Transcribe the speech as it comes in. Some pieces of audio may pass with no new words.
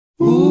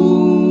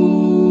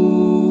Ooh,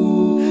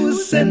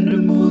 send a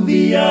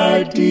movie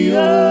idea.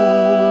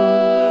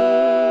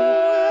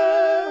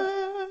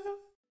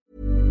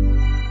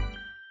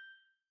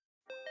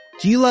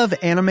 Do you love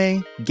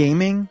anime,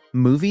 gaming,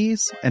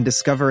 movies, and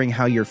discovering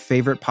how your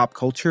favorite pop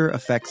culture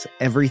affects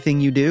everything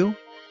you do?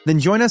 Then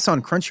join us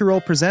on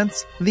Crunchyroll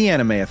Presents The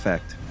Anime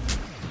Effect.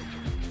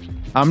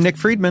 I'm Nick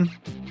Friedman.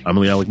 I'm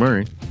Lee Alec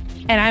Murray.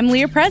 And I'm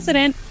Leah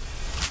President.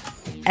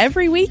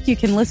 Every week you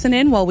can listen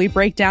in while we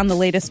break down the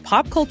latest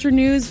pop culture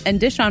news and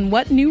dish on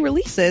what new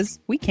releases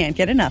we can't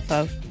get enough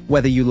of.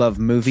 Whether you love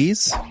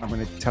movies, I'm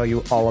going to tell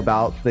you all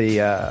about the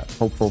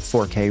hopeful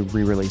 4K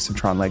re-release of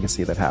Tron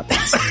Legacy that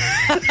happens.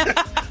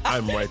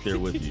 I'm right there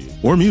with you.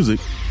 Or music.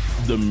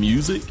 The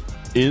music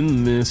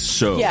in this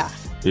show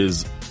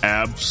is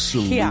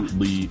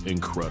absolutely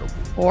incredible.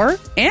 Or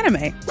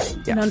anime.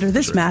 And under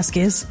this mask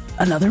is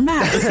another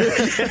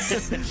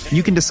mask.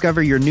 You can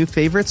discover your new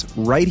favorites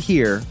right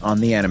here on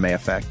The Anime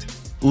Effect.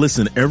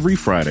 Listen every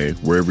Friday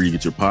wherever you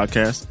get your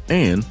podcast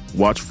and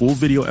watch full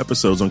video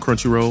episodes on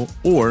Crunchyroll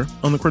or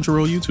on the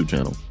Crunchyroll YouTube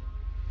channel.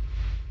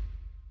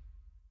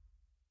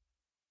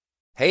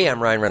 Hey,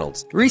 I'm Ryan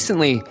Reynolds.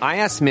 Recently, I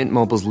asked Mint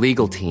Mobile's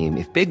legal team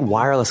if big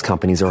wireless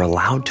companies are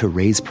allowed to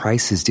raise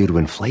prices due to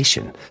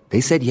inflation. They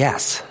said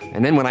yes.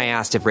 And then when I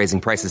asked if raising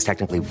prices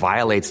technically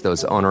violates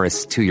those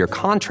onerous 2-year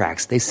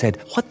contracts, they said,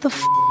 "What the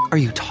f*** are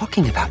you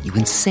talking about, you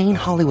insane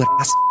Hollywood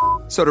ass?"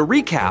 So to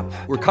recap,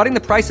 we're cutting the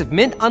price of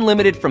Mint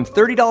Unlimited from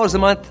 $30 a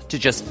month to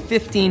just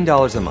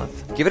 $15 a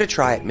month. Give it a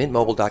try at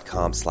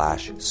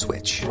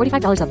mintmobile.com/switch.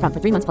 $45 up front for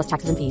 3 months plus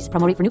taxes and fees.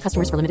 Promo rate for new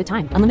customers for limited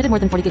time. Unlimited more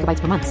than 40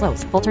 gigabytes per month.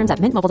 Slows full terms at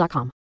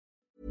mintmobile.com.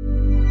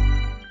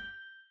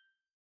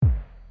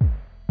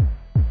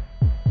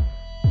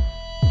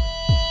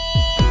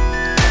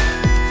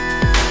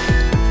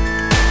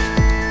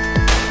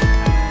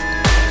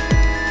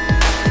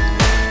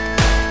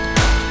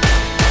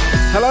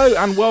 Hello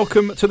and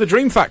welcome to The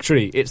Dream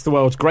Factory. It's the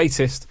world's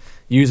greatest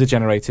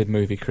user-generated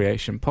movie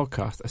creation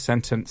podcast, a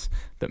sentence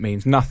that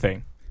means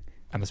nothing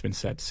and has been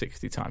said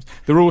 60 times.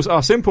 The rules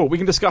are simple. We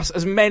can discuss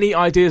as many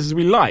ideas as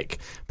we like,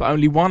 but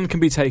only one can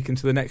be taken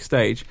to the next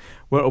stage,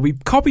 where it will be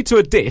copied to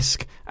a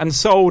disc and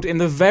sold in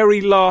the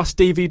very last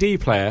DVD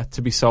player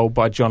to be sold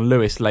by John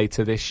Lewis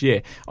later this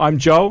year. I'm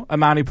Joel, a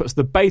man who puts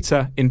the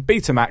beta in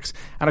Betamax,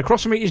 and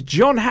across from me is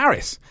John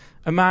Harris,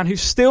 a man who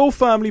still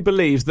firmly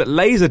believes that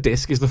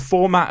Laserdisc is the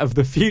format of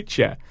the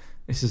future.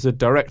 This is a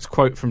direct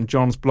quote from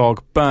John's blog,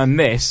 Burn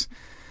This.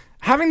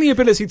 Having the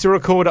ability to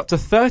record up to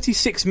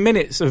 36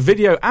 minutes of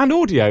video and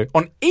audio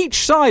on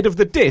each side of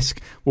the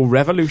disc will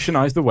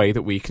revolutionise the way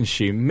that we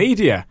consume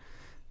media.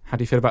 How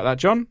do you feel about that,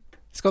 John?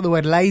 It's got the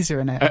word laser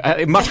in it.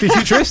 It must be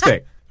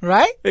futuristic.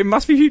 Right? It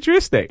must be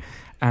futuristic.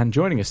 And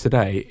joining us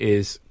today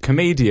is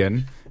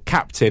comedian,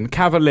 captain,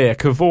 cavalier,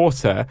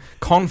 cavorter,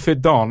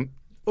 confidant,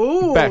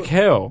 Beck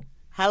Hill.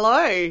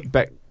 Hello.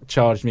 Beck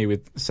charged me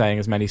with saying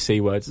as many C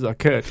words as I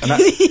could. And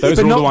those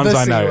are all the ones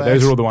I know.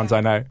 Those are all the ones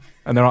I know.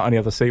 And there aren't any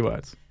other C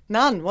words.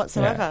 None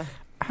whatsoever.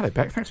 Yeah. Hello,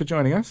 Beck. Thanks for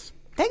joining us.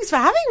 Thanks for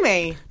having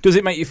me. Does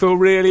it make you feel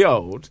really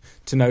old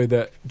to know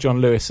that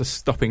John Lewis is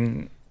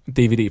stopping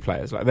DVD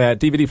players? Like, their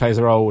DVD players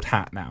are old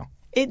hat now.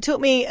 It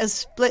took me a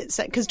split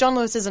second, because John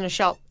Lewis is in a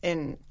shop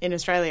in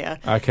Australia.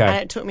 Okay. And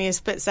it took me a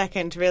split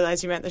second to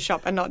realise you meant the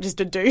shop and not just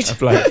a dude. A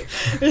bloke.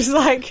 It's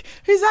like,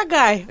 who's that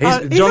guy? He's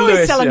John always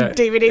Lewis, selling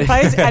DVD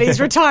players and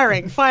he's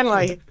retiring,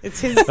 finally.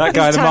 It's his That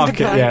guy in the market,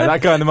 yeah.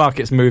 That guy in the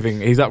market's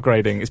moving. He's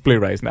upgrading. It's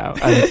Blu-rays now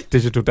and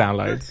digital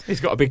downloads. He's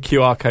got a big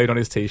QR code on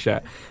his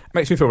T-shirt.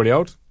 Makes me feel really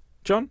old.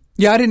 John?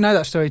 Yeah, I didn't know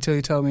that story till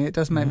you told me. It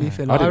does make me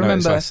feel old. I didn't know,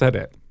 so I said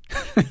it.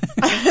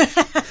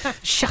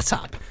 Shut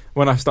up.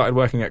 When I started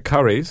working at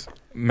Curry's,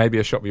 maybe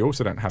a shop you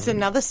also don't have. It's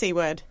another C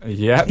word.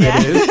 Yeah,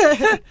 it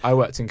is. I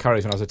worked in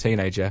Curry's when I was a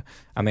teenager,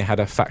 and they had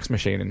a fax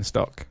machine in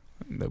stock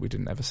that we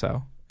didn't ever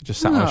sell. It just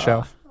sat on a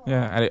shelf.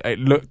 Yeah, and it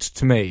looked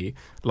to me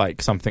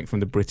like something from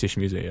the British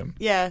Museum.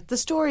 Yeah, the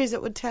stories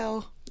it would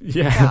tell.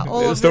 Yeah,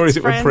 all the stories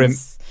it would print.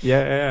 friends.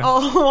 Yeah.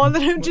 Oh,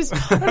 then it just...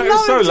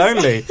 It's so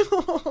lonely.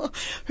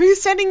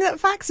 Who's sending that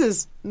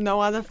faxes?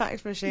 No other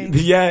fax machine.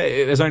 Yeah,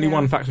 there's only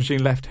one fax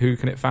machine left. Who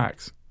can it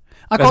fax?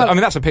 I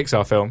mean, that's a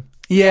Pixar film.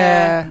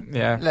 Yeah.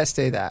 Yeah. Let's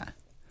do that.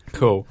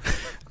 Cool.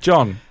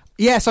 John.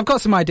 Yes, I've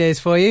got some ideas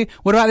for you.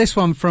 What about this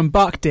one from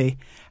Bakdi?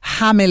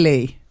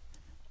 Hamily.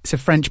 It's a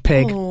French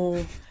pig.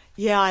 Oh,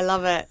 yeah, I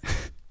love it.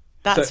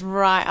 That's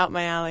right up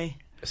my alley.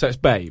 So it's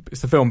Babe.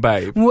 It's the film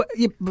Babe. What,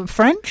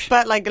 French?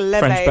 But like Le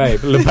French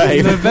Babe. Le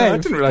Babe. Le Babe. I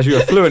didn't realise you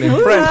were fluent in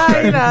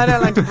French. You know, I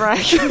don't like to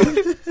brag.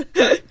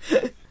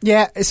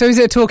 Yeah, so is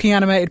it a talking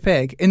animated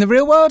pig? In the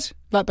real world?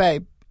 Like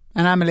Babe.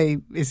 And Amelie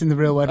is in the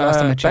real world last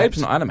time I checked.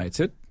 Babe's not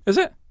animated, is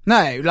it?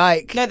 No,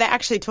 like... No, they're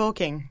actually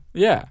talking.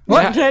 Yeah.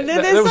 What? Yeah.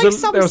 There's like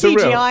some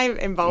CGI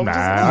involved. Nah,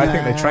 I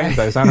think they trained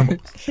those animals.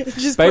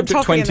 Just Babe put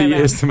took 20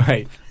 years to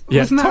make.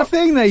 Yeah, Wasn't that a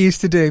thing they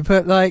used to do?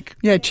 Put like,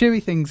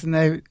 chewy things and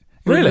they...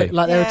 Really?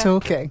 Like they were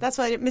talking. That's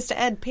why Mr.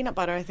 Ed, peanut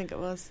butter, I think it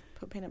was.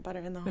 Put peanut butter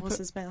in the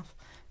horse's mouth.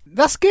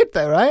 That's good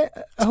though, right?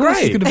 A horse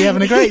is going to be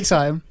having a great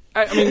time.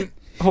 I mean,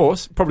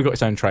 horse probably got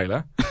its own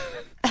trailer.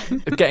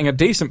 getting a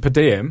decent per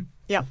diem.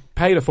 Yeah.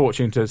 Paid a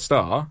fortune to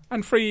star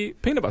and free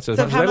peanut butter as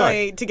So much as they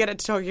apparently, like. to get it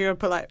to talk, you're going to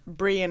put like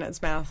brie in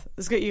its mouth.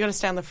 You got to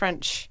stay on the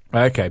French.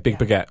 Okay, big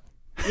baguette.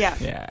 Yeah.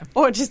 Yeah.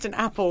 Or just an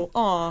apple.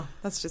 Oh,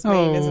 that's just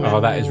mean, isn't it?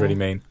 Oh, that is really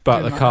mean. But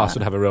Don't the like cast that.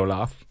 would have a real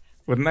laugh,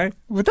 wouldn't they?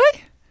 Would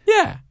they?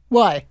 Yeah.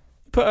 Why?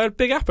 Put a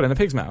big apple in a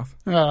pig's mouth.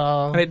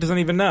 Oh. And it doesn't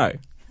even know.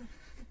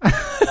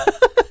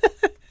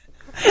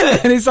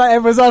 And it's like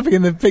everyone's laughing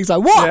and the pig's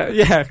like, what?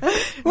 Yeah.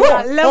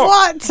 What?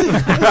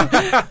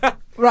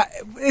 Right,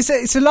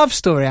 it's a love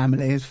story,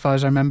 Amelie, as far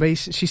as I remember.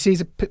 She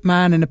sees a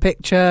man in a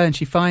picture and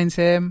she finds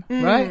him,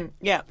 right?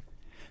 Yeah.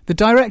 The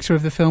director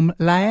of the film,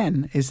 La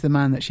Haine, is the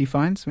man that she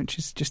finds, which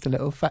is just a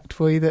little fact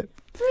for you that...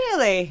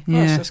 Really?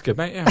 Yeah. That's good,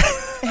 mate, yeah.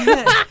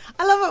 I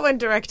love it when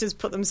directors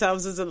put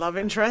themselves as a love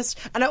interest,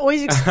 and it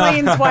always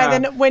explains why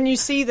then when you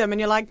see them and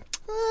you're like,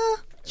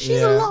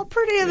 she's a lot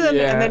prettier than...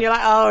 Yeah. And then you're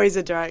like, oh, he's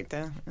a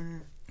director.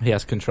 He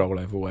has control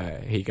over where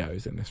he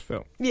goes in this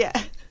film. Yeah.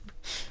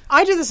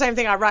 I do the same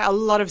thing. I write a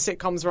lot of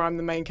sitcoms where I'm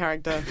the main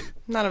character.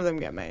 None of them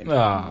get made.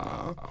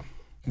 Oh.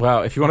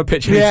 Well, if you want to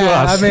pitch it to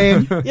Yeah, us. I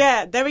mean...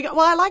 Yeah, there we go.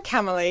 Well, I like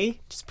Hammerly.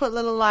 Just put a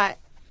little, like,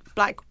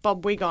 black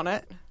bob wig on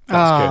it.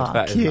 That's good.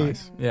 That is cute.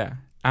 nice. Yeah.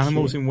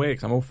 Animals in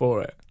wigs. I'm all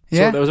for it.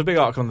 Yeah. So there was a big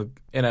article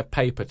in a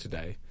paper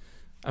today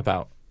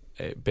about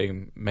it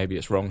being maybe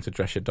it's wrong to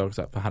dress your dogs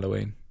up for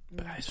Halloween.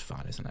 But it's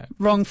fun, isn't it?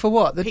 Wrong for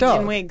what? The Pigs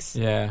dog? in wigs.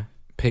 Yeah.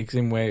 Pigs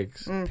in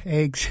wigs.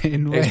 Pigs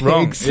in wigs. It's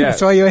wrong. Yeah.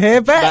 That's why you're here,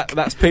 Beck.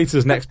 That's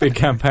Peter's next big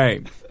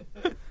campaign.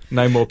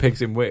 No more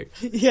pigs in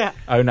wigs. Yeah.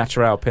 Au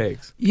naturel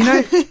pigs.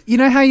 You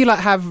know how you like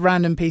have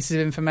random pieces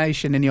of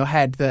information in your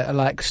head that are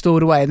like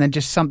stored away and then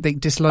just something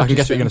dislodges. I can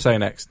guess what you're going to say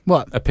next.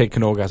 What? A pig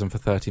can orgasm for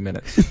 30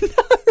 minutes.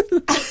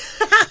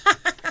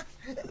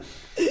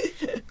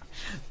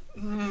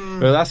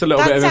 Well, that's a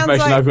little bit of sounds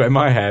information like- I've got in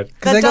my head.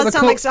 That they got does the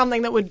sound call- like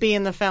something that would be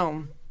in the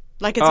film.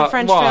 Like it's a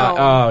French what? film.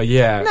 Oh,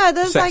 yeah. No,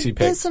 there's Sexy like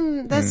pigs.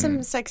 there's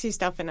some sexy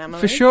stuff in Emily.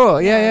 For sure,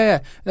 yeah.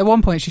 At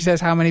one point, she says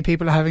how many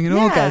people are having an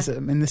Yeah.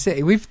 orgasm in the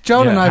city.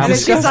 Joel and Yeah, I have how And then many-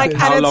 she's discussed like,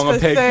 this. How and long a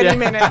it's for pig- 30 yeah.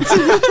 minutes.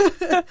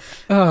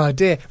 Oh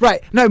dear.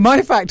 Right. No,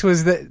 my fact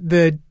was that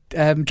the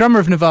drummer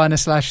of Nirvana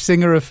 /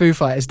 singer of Foo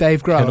Fighters,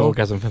 Dave An Grohl.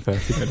 orgasm for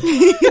 30 minutes.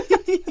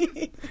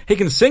 He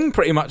can sing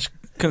pretty much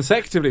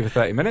consecutively for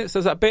 30 minutes.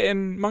 There's that bit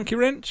in Monkey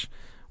Wrench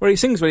where he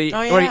sings, where he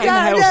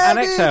inhales and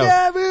exhales.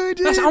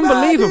 That's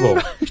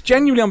unbelievable. It's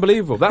genuinely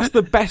unbelievable. That's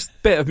the best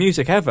bit of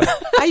music ever.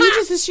 Are you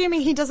just assuming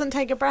he doesn't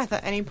take a breath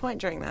at any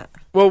point during that?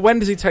 Well, when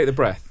does he take the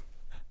breath?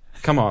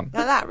 Come on.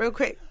 Like that, real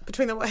quick,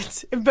 between the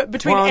words. But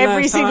between One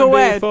every last single time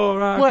word.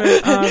 before I What?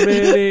 quit, I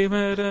really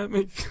murder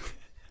me.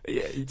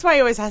 Yeah. That's why he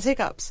always has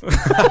hiccups.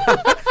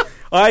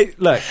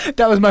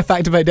 That was my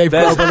fact about Dave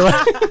Grohl, by the way.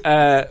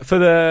 For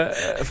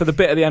the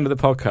bit at the end of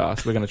the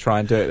podcast, we're going to try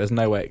and do it. There's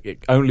no way.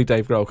 Only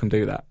Dave Grohl can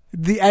do that.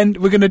 The end.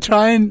 We're going to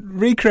try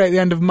and recreate the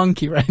end of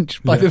Monkey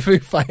Wrench by the Foo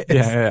Fighters.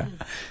 Yeah.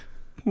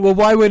 Well,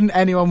 why wouldn't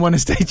anyone want to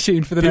stay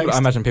tuned for the People, next? I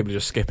imagine people are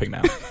just skipping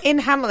now. In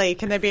Hammerly,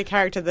 can there be a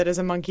character that is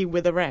a monkey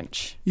with a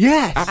wrench?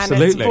 Yes.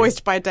 Absolutely. And it's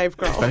voiced by Dave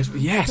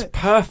Grohl. Yes,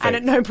 perfect. And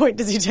at no point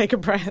does he take a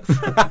breath.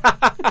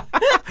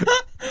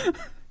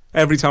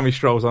 Every time he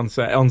strolls on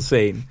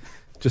scene,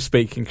 just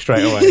speaking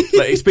straight away.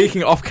 Like he's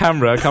speaking off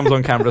camera, comes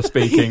on camera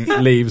speaking,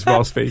 leaves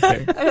while speaking.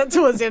 And then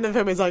towards the end of the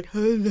film, he's like,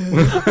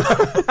 hello.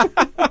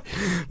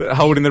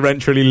 Holding the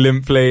wrench really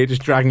limply,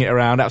 just dragging it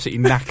around,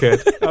 absolutely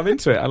knackered. I'm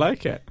into it. I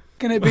like it.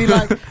 Can it be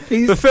like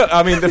he's The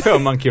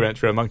film Monkey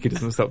Wrench, where a monkey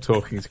doesn't stop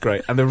talking, is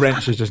great, and the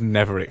wrench is just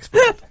never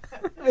explained.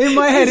 in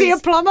my head? Is he a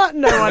it's- plumber?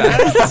 No one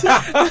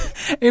knows.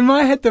 In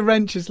my head, the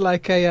wrench is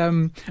like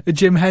a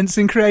Jim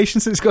Henson creation,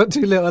 so it's got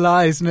two little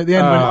eyes, and at the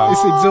end, when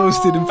it's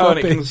exhausted and Oh, and floppy,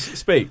 it can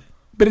speak.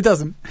 but it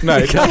doesn't. No,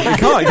 it can't. You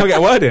can't get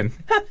a word in.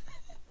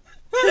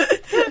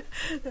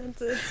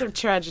 It's a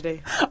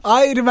tragedy.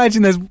 I'd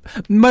imagine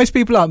most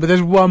people aren't, but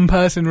there's one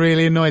person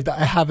really annoyed that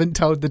I haven't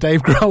told the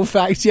Dave Grohl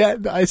fact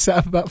yet that I set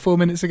up about 4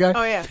 minutes ago.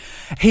 Oh, yeah.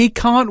 He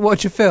can't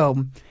watch a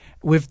film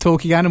with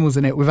talking animals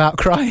in it without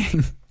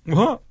crying.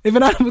 What? If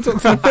an animal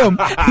talks in a film,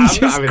 he just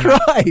having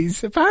that.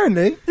 cries,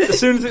 apparently. As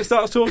soon as it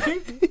starts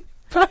talking?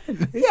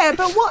 Yeah,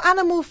 but what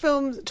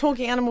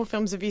talking animal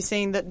films have you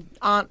seen that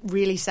aren't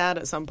really sad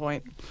at some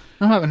point?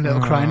 I'm having a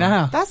little cry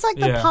now. That's like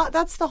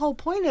that's the whole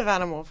point of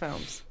animal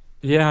films.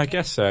 Yeah, I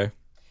guess so.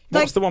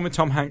 Like- What's the one with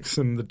Tom Hanks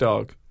and the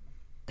dog?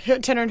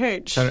 Tenor and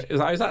Hooch. Is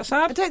that I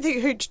sad? don't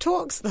think Hooch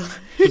talks, though.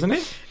 Doesn't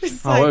it?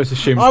 It's I always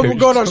assumed I'm Hooch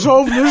gonna talked.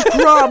 solve this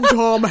crime,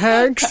 Tom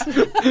Hanks.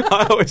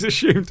 I always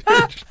assumed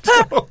Hooch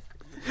talked.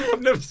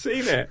 I've never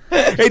seen it.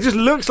 It just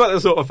looks like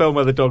the sort of film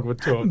where the dog would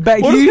talk.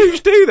 Beck, What does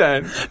Hooch do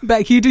then?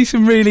 Beck, you do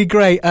some really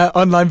great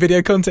online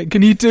video content.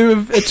 Can you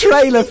do a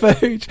trailer for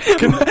Hooch?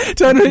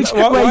 Turn Hooch,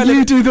 where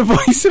you do the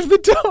voice of the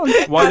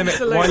dog? Why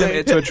limit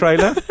it to a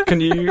trailer?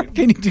 Can you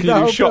do the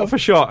whole shot film? for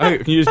shot?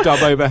 Can you just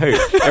dub over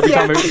Hooch every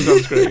time Hooch is on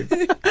screen?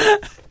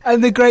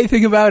 And the great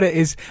thing about it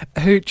is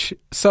Hooch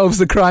solves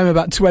the crime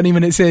about 20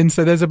 minutes in,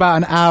 so there's about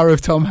an hour of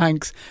Tom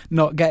Hanks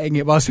not getting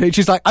it, whilst Hooch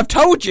is like, I've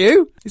told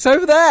you, it's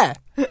over there.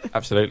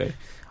 Absolutely.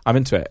 I'm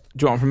into it.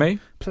 Do you want one from me?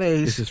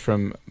 Please. This is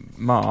from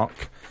Mark.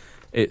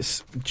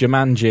 It's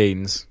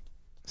Jumanjeans.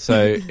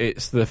 So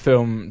it's the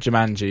film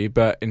Jumanji,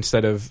 but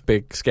instead of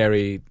big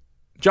scary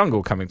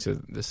jungle coming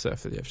to the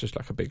surface, it's just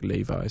like a big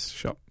Levi's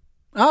shop.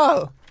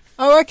 Oh,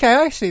 okay,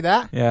 I see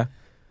that. Yeah.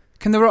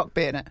 Can The Rock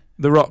be in it?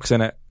 The Rock's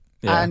in it.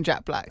 Yeah. And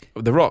Jack Black.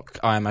 The Rock,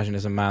 I imagine,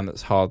 is a man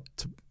that's hard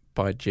to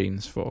buy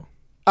jeans for.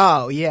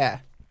 Oh, yeah.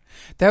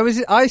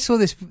 I saw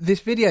this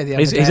video the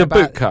other day. He's a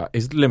boot cut.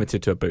 He's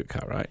limited to a boot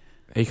cut, right?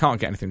 He can't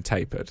get anything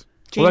tapered.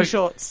 Jean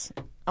shorts.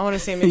 I want to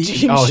see him in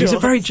jean shorts. He's a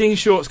very jean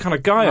shorts kind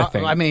of guy, I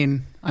think. I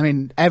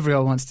mean,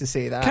 everyone wants to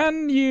see that.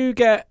 Can you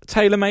get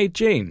tailor-made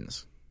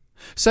jeans?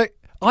 So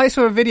I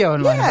saw a video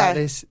online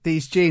about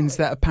these jeans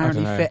that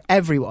apparently fit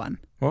everyone.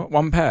 What?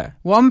 One pair?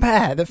 One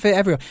pair that fit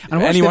everyone.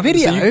 And I watched the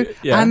video,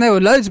 and there were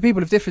loads of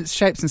people of different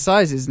shapes and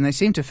sizes, and they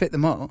seem to fit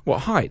them all. What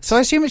height? So I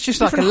assume it's just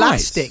Different like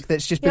elastic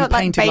that's just been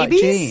painted like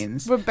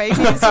jeans. Were babies?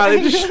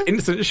 They just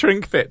instant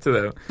shrink fit to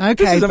them. Okay,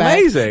 this is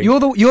amazing.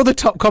 You're the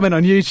top comment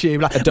on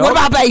YouTube. Like, what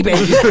about baby?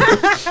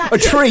 A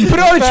tree. Put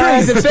it on a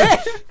tree. That's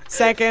it.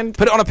 Second.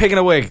 Put it on a pig in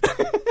a wig.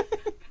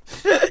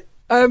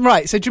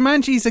 Right, so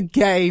Jumanji's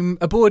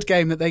a board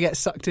game that they get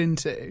sucked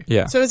into.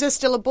 Yeah. So is there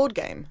still a board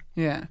game?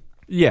 Yeah.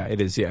 Yeah,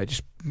 it is, yeah.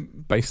 Just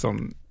based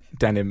on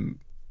denim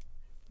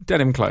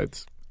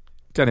clothes.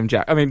 Denim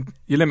jacket. I mean,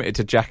 you're limited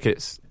to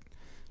jackets,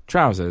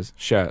 trousers,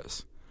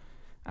 shirts,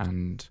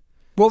 and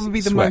what would be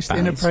the most sweatbands.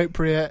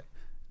 inappropriate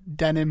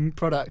denim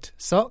product?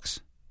 Socks?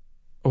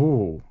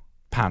 Oh,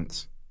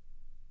 pants.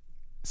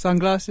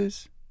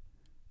 Sunglasses?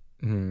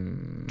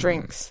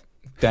 Drinks.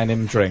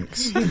 Denim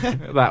drinks.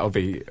 That'll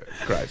be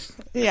gross.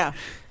 Yeah.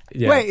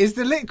 Wait, is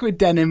the liquid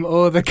denim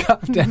or the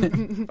cup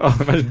denim? Oh,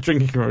 imagine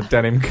drinking from a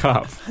denim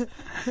cup.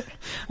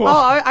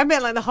 I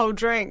meant like the whole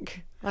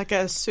drink, like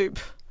a soup.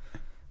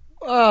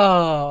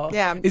 Oh,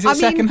 yeah. Is it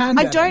secondhand?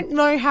 I don't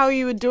know how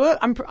you would do it.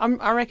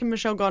 I reckon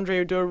Michelle Gondry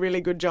would do a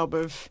really good job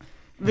of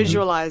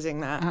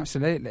visualizing that.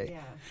 Absolutely. Yeah.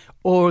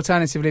 Or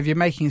alternatively, if you're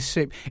making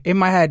soup, in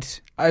my head,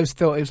 I always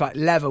thought it was like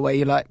leather, where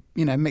you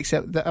mix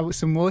it with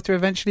some water.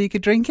 Eventually, you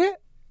could drink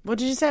it. What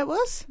did you say it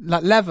was?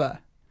 Like leather.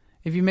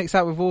 If you mix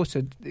that with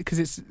water, because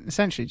it's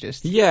essentially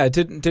just... Yeah,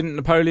 didn't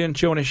Napoleon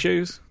chew on his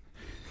shoes?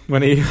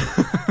 When he... That's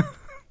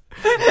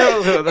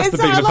the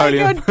big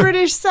Napoleon. Like a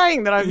British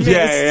saying that I've missed.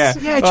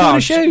 Yeah, chew on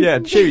a shoe. Yeah,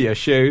 chew your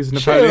shoes,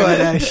 Napoleon. Chew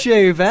on a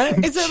shoe,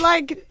 man. Is it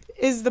like...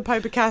 Is the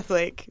Pope a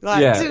Catholic?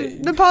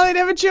 Did Napoleon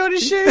ever chew on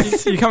his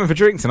shoes? You coming for a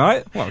drink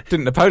tonight? Well,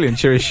 didn't Napoleon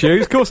chew his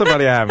shoes? Of course I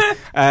bloody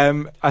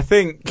am. I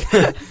think...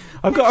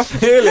 I've got a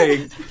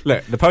feeling...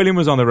 Look, Napoleon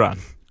was on the run.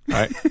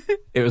 Right,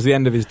 it was the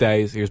end of his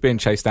days. He was being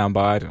chased down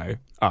by, I don't know,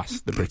 us,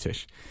 the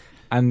British,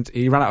 and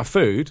he ran out of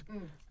food,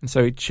 and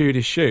so he chewed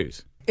his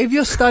shoes. If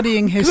you're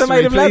studying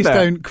history, please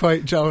don't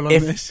quote Joel on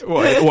this.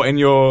 What in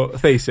your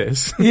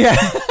thesis? Yeah,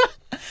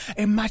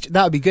 imagine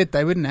that would be good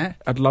though, wouldn't it?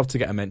 I'd love to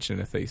get a mention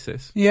in a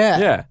thesis.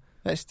 Yeah,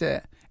 let's do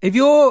it. If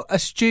you're a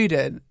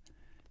student,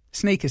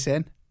 sneakers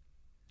in.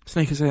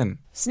 Sneakers in.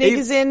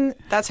 Sneakers in.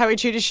 That's how he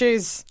chewed his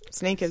shoes.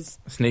 Sneakers.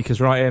 Sneakers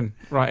right in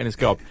his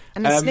gob.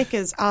 And the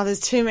Snickers.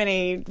 There's too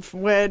many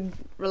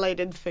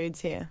word-related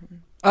foods here.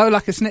 Oh,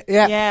 like a Snickers.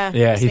 Yeah.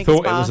 He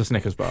thought it was a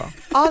Snickers bar.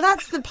 Oh,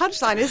 that's the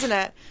punchline, isn't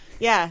it?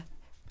 Yeah.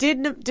 Did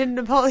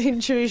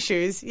Napoleon chew his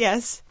shoes?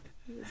 Yes.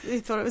 He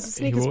thought it was a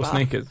Snickers bar. He wore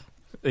sneakers.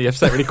 You have to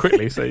say it really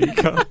quickly, so you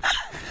can't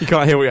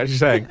hear what you're actually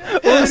saying.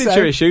 Did he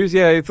chew his shoes?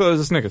 Yeah, he thought it was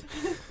a Snickers.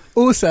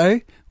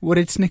 Also, what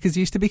did Snickers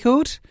used to be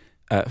called?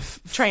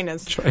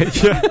 Trainers.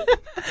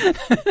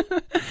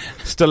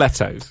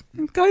 Stilettos.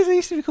 Guys, they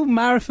used to be called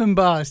marathon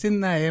bars,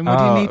 didn't they? And what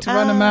do you need to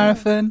run a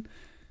marathon?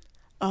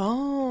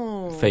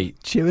 Oh.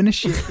 Feet. Chewing a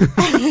shoe.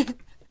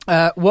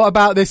 What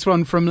about this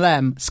one from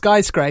Lem?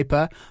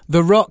 Skyscraper.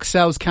 The Rock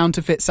sells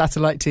counterfeit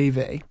satellite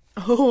TV.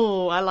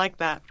 Oh, I like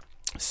that.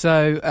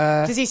 So,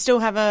 does he still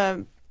have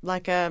a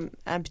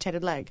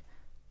amputated leg?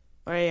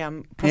 Or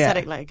a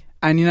prosthetic leg?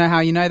 And you know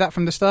how you know that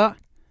from the start?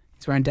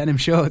 He's wearing denim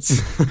shorts.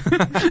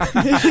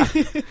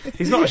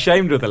 He's not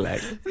ashamed of the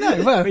leg.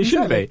 No, well, he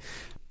shouldn't be.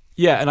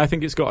 Yeah, and I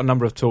think it's got a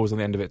number of tools on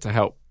the end of it to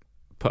help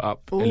put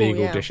up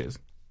illegal dishes.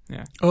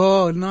 Yeah.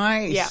 Oh,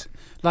 nice. Yeah.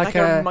 Like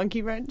a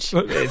monkey wrench.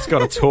 He's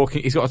got a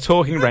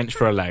talking wrench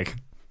for a leg.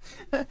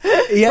 But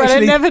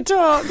it never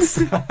talks.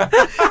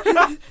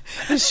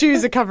 The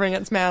shoes are covering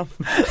its mouth.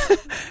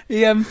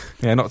 Yeah,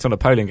 not until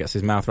Napoleon gets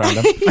his mouth round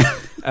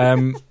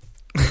them.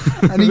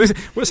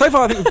 So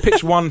far, I think we've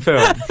pitched one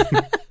film.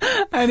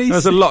 And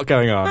there's a lot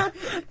going on.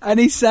 And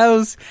he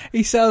sells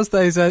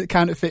those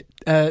counterfeit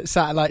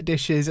satellite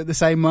dishes at the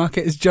same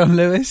market as John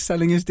Lewis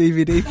selling his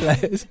DVD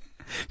players.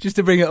 Just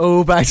to bring it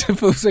all back to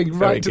full swing,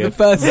 right to the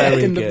first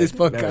second of this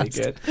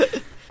podcast. Very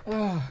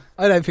good.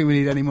 I don't think we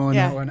need any more on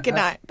that one. Good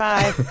night.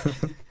 Bye.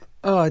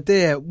 Oh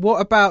dear.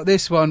 What about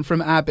this one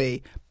from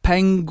Abby?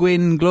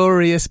 Penguin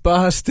Glorious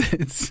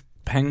Bastards.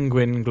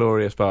 Penguin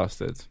Glorious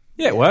Bastards.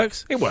 Yeah, it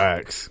works. It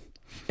works.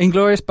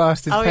 Inglourious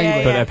Bastards.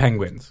 Penguins. But they're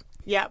penguins.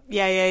 Yeah.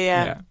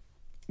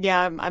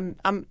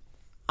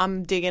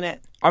 I'm digging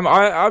it.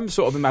 I'm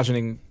sort of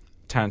imagining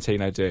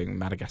Tarantino doing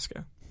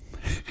Madagascar.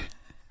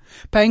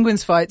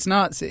 Penguins fights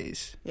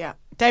Nazis. Yeah.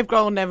 Dave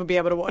Grohl will never be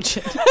able to watch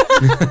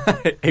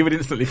it. He would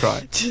instantly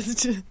cry.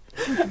 Just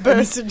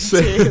burst into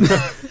tears.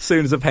 As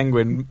soon as a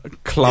penguin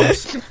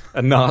clubs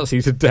a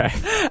Nazi to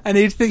death. And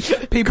he'd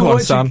think people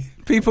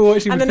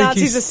watching and the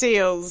Nazis are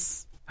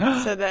seals.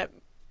 So that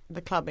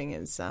the clubbing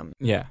is...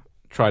 Yeah,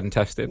 tried and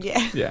tested.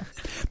 Yeah.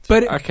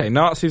 But okay,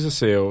 Nazis are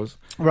seals.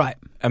 Right.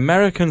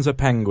 Americans are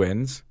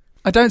penguins.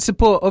 I don't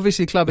support,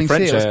 obviously, clubbing the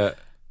French seals. are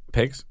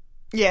pigs.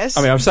 Yes.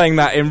 I mean, I'm saying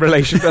that in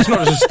relation... That's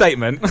not just a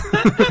statement.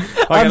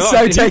 I'm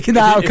so taking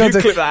that out of context.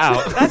 If you clip that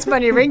out... That's my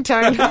new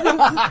ringtone.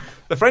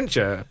 The French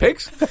are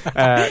pigs.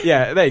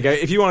 Yeah, there you go.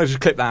 If you want to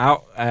just clip that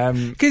out...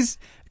 Because,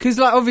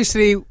 like,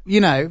 obviously,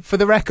 you know, for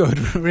the record,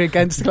 we're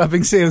against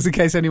clubbing seals in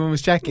case anyone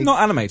was checking.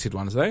 Not animated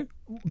ones, though.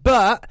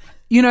 But,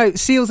 you know,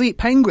 seals eat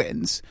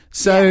penguins.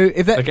 So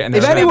if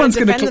anyone's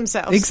going to... defend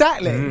themselves.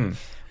 Exactly. Mm.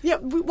 Yeah,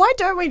 why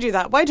don't we do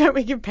that? Why don't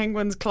we give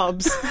penguins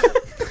clubs?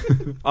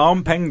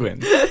 Armed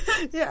penguins.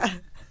 Yeah.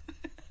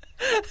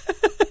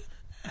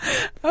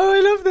 Oh,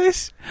 I love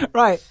this.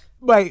 Right.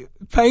 Wait,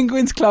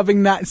 penguins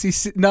clubbing Nazi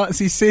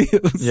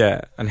seals.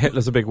 Yeah, and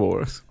Hitler's a big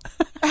walrus.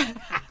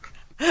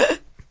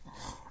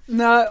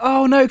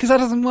 No, because that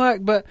doesn't work.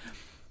 But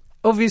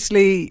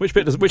obviously, which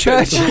bit doesn't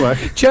work?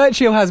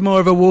 Churchill has more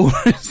of a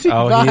walrus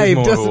vibe, he is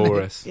more doesn't of a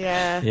walrus. he?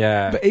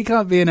 Yeah. But he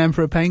can't be an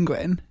emperor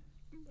penguin.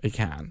 He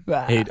can.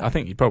 I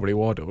think he probably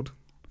waddled.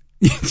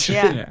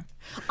 Yeah.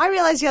 I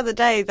realised the other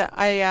day that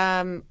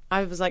I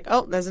was like,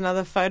 oh, there's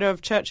another photo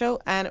of Churchill,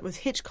 and it was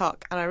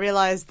Hitchcock, and I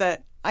realised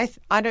that I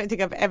don't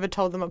think I've ever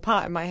told them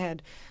apart in my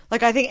head.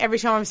 Like, I think every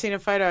time I've seen a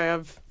photo,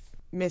 I've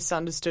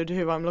misunderstood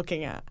who I'm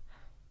looking at.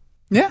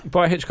 Yeah.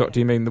 By Hitchcock,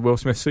 do you mean the Will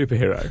Smith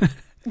superhero?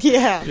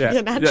 Yeah, naturally.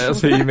 Yeah, that's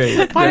who you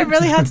mean. I find it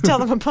really hard to tell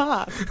them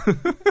apart.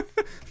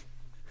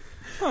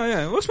 Oh,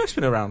 yeah. Will Smith's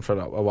been around for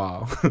a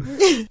while.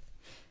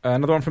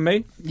 Another one from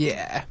me?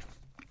 Yeah.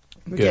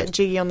 We get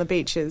jiggy on the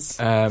beaches.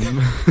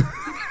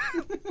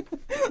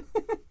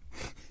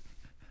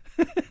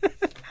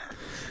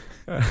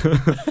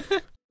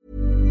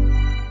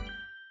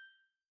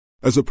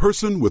 As a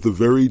person with a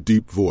very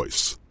deep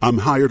voice, I'm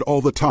hired all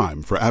the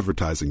time for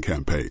advertising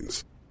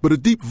campaigns. But a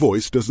deep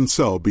voice doesn't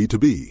sell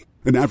B2B,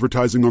 and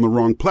advertising on the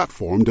wrong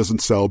platform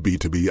doesn't sell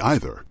B2B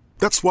either.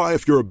 That's why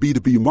if you're a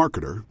B2B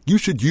marketer, you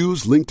should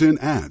use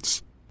LinkedIn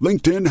ads.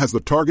 LinkedIn has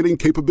the targeting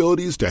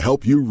capabilities to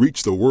help you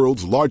reach the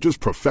world's largest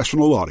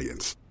professional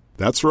audience.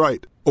 That's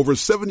right, over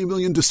 70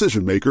 million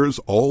decision makers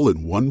all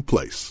in one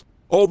place.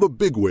 All the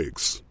big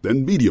wigs,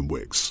 then medium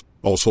wigs,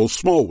 also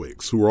small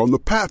wigs who are on the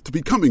path to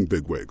becoming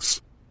big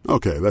wigs.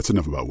 Okay, that's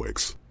enough about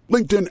wigs.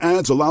 LinkedIn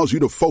ads allows you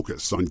to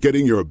focus on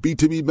getting your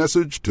B2B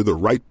message to the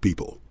right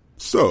people.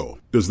 So,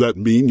 does that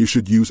mean you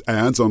should use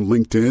ads on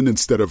LinkedIn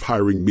instead of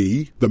hiring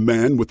me, the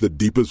man with the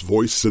deepest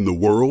voice in the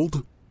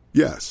world?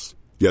 Yes.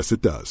 Yes,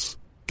 it does.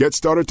 Get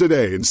started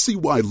today and see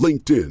why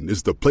LinkedIn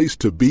is the place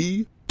to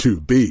be to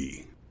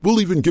be.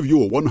 We'll even give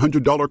you a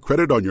 $100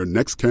 credit on your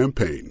next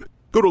campaign.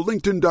 Go to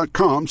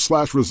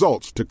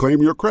linkedin.com/results to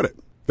claim your credit.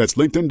 That's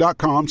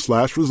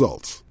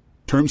linkedin.com/results.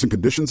 Terms and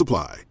conditions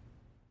apply.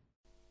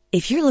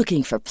 If you're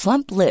looking for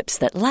plump lips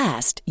that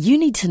last, you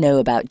need to know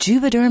about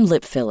Juvederm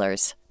lip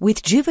fillers.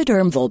 With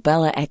Juvederm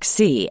Volbella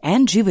XC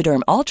and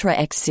Juvederm Ultra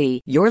XC,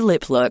 your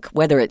lip look,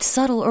 whether it's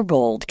subtle or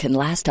bold, can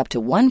last up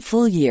to 1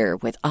 full year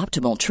with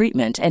optimal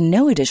treatment and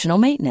no additional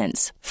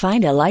maintenance.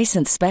 Find a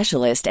licensed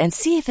specialist and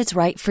see if it's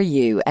right for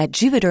you at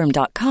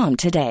Juvederm.com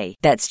today.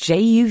 That's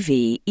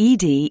JUVEDERM.com.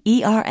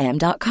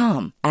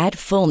 Add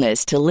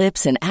fullness to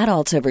lips in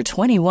adults over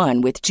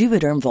 21 with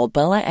Juvederm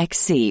Volbella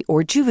XC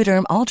or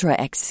Juvederm Ultra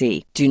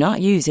XC. Do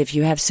not use if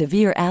you have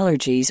severe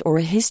allergies or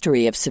a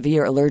history of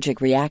severe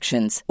allergic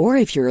reactions, or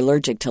if you're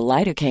allergic to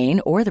lidocaine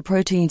or the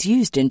proteins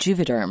used in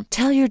Juvederm.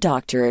 Tell your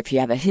doctor if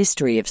you have a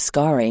history of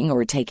scarring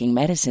or taking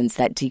medicines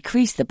that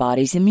decrease the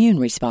body's immune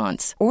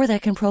response or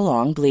that can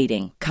prolong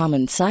bleeding.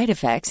 Common side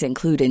effects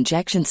include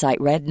injection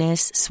site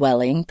redness,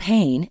 swelling,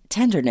 pain,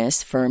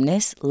 tenderness,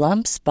 firmness,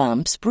 lumps,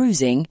 bumps,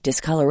 bruising,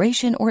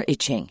 discoloration, or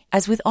itching.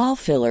 As with all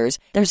fillers,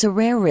 there's a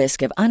rare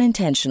risk of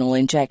unintentional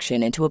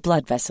injection into a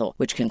blood vessel,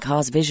 which can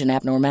cause vision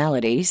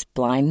abnormalities,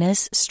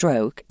 blindness,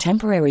 stroke,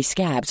 temporary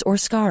scabs, or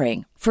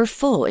scarring. For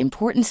full,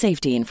 important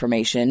safety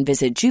information,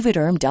 visit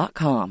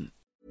Juvederm.com.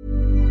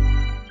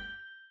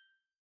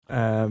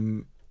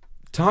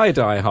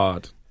 Tie-dye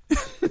hard.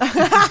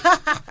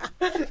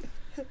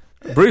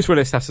 Bruce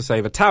Willis has to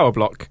save a tower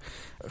block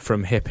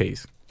from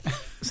hippies.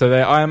 So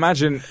I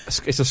imagine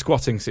it's a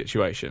squatting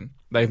situation.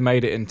 They've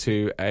made it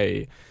into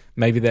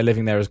maybe they're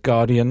living there as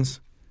guardians,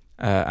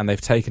 and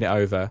they've taken it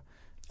over.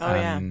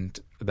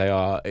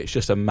 It's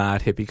just a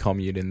mad hippie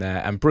commune in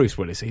there. And Bruce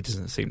Willis, he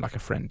doesn't seem like a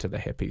friend to the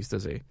hippies,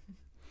 does he?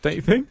 Don't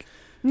you think?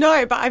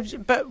 No, but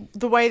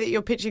the way that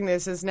you're pitching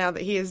this is now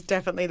that he is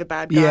definitely the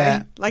bad guy.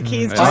 Yeah. Like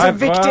he's just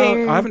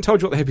evicting... I haven't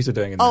told you what the hippies are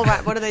doing in there. Oh,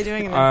 right. What are they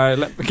doing in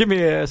there? Give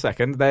me a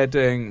second. They're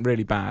doing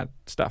really bad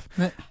stuff.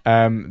 They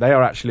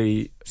are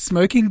actually...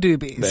 Smoking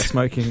doobies. They're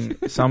smoking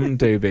some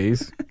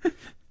doobies.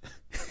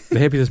 The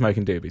hippies are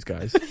smoking doobies,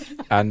 guys.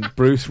 And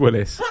Bruce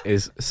Willis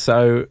is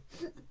so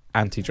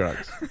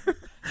anti-drugs.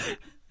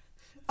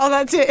 Oh,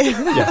 that's it.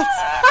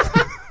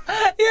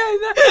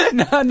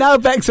 Yeah. Now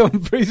Beck's on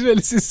Bruce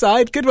Willis's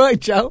side. Good work,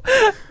 Joe.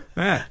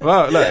 Yeah.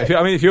 Well, look.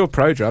 If you're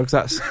pro drugs,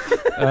 that's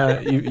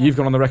you've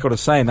gone on the record of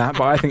saying that.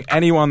 But I think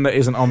anyone that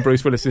isn't on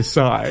Bruce Willis's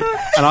side,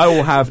 and I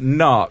will have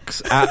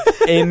narcs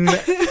in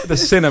the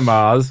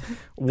cinemas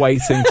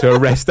waiting to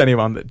arrest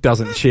anyone that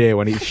doesn't cheer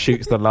when he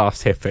shoots the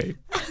last hippie.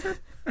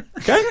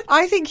 Okay.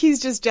 I think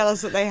he's just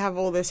jealous that they have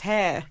all this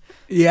hair.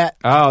 Yeah.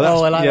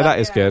 Oh, I like that. That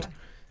is good.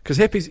 Because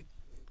hippies,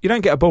 you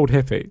don't get a bald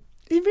hippie.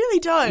 You really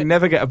don't. You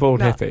never get a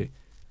bald hippie.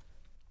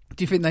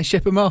 Do you think they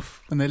ship them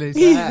off when they lose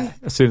their hair?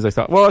 As soon as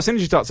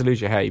you start to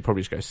lose your hair, you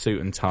probably just go suit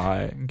and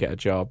tie and get a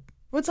job.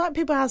 Well, it's like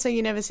people say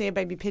you never see a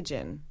baby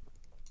pigeon.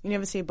 You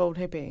never see a bald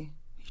hippie.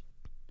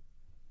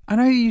 I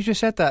know you just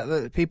said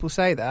that people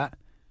say that,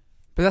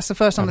 but that's the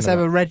first time that's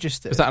ever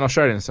registered. Is that an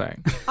Australian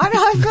saying? I know,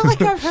 I feel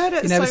like I've heard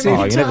it so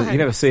many times. You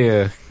never see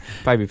a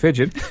baby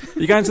pigeon.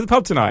 You going to the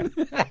pub tonight?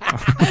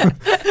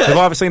 Have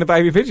I ever seen a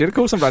baby pigeon? Of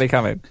course somebody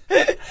come in.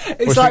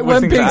 It's like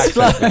when pigs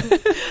fly.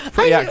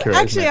 Pretty accurate.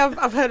 Actually,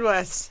 I've heard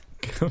worse.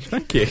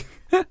 Thank you.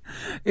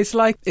 It's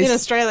like in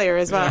Australia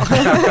as well.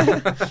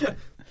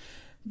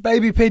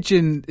 Baby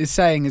pigeon is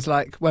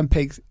like when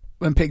pigs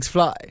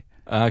fly.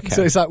 Okay.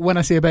 So it's like when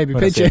I see a baby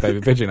pigeon. I see a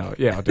baby pigeon,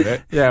 I'll do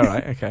it. Yeah, all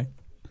right, okay.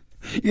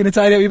 You're going to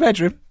tidy up your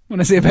bedroom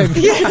when I see a baby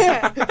pigeon?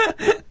 Yeah.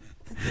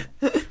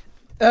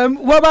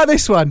 What about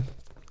this one?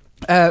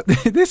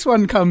 This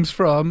one comes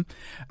from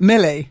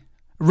Millie,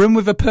 Room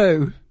with a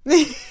Poo.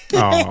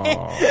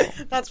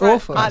 That's right.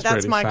 Awful. That's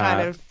really my sad.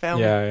 kind of film.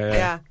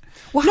 Yeah.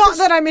 Well, not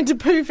that I'm into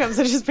poo films.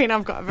 I just mean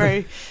I've got a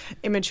very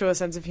immature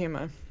sense of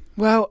humour.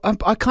 Well,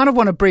 I kind of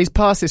want to breeze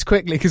past this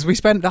quickly because we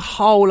spent the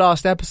whole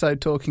last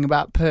episode talking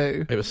about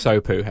poo. It was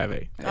so poo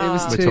heavy.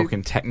 We're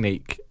talking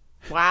technique.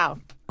 Wow.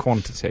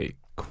 Quantity.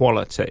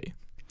 Quality.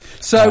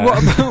 So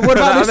what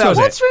about this one?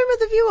 What's Room with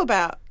the View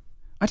about?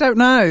 I don't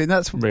know.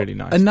 That's really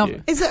nice.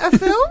 Is it a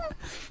film?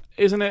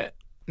 Isn't it?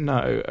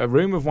 No. A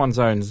Room of One's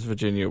Own is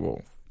Virginia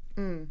Woolf.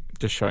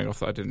 Just showing off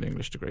that I did an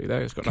English degree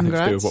there. It's got nothing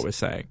to do with what we're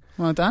saying.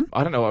 Well done.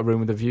 I don't know what A Room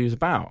with a View is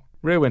about.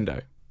 Rear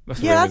Window.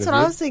 That's what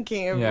I was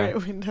thinking of. Rear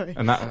Window.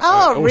 And that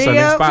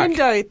Rear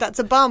Window. That's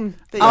a bum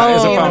that you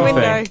see in the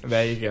window. Thing.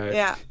 There you go.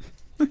 Yeah.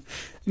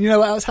 You know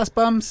what else has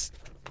bums?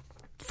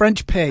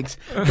 French pigs.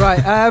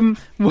 Right.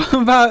 What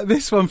about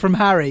this one from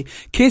Harry?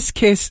 Kiss,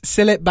 kiss,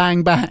 sillet,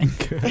 bang, bang.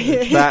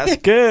 That's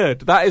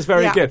good. That is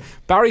very good.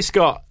 Barry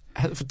Scott,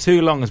 for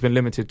too long, has been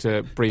limited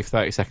to brief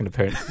 30-second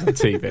appearances on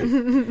TV,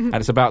 and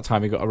it's about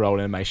time he got a role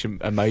in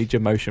a major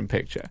motion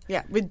picture.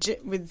 Yeah, with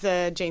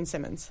Gene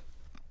Simmons.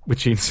 With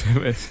Gene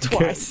Simmons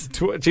twice.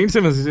 Gene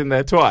Simmons is in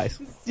there twice.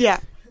 Yeah.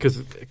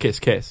 Because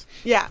kiss.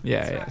 Yeah.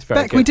 It's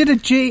very Beck, good. we did a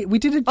Gene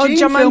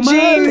film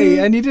early,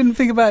 and you didn't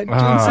think about Gene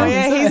Simmons. Oh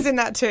yeah, he's in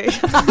that too.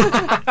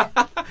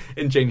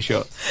 In Gene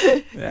shorts.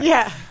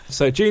 Yeah.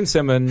 So Gene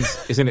Simmons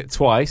is in it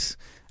twice,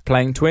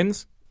 playing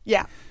twins.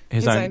 Yeah.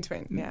 His own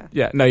twin. Yeah.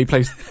 Yeah. No, he's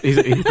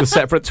the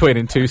separate twin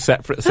in two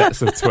separate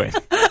sets of twins.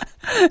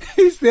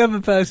 Who's the other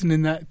person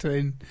in that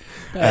twin?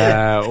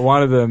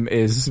 One of them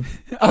is...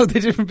 Oh, the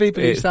different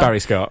people. It's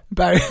Barry Scott.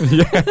 Barry.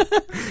 Yeah.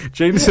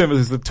 Gene Simmons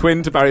is the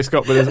twin to Barry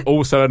Scott, but there's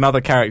also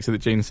another character that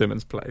Gene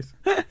Simmons plays.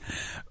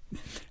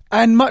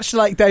 And much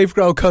like Dave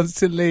Grohl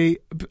constantly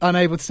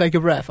unable to take a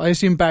breath, I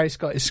assume Barry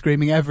Scott is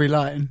screaming every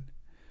line.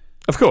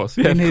 Of course,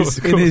 yeah, in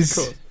of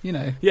course. You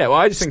know, well,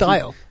 I just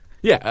style.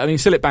 Think I mean,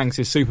 Sillet Banks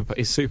is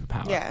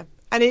superpower. Yeah.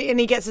 And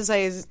he gets to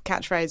say his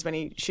catchphrase when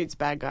he shoots a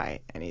bad guy,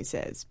 and he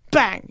says,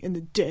 "Bang!" and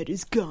the dead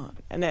is gone.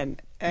 And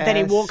then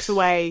he walks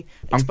away.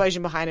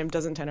 Explosion behind him.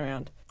 Doesn't turn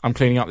around. I'm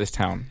cleaning up this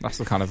town. That's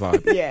the kind of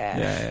vibe.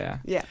 Yeah.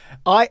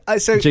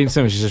 So Gene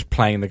Simmons is just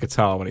playing the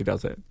guitar when he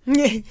does it.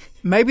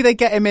 Maybe they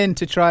get him in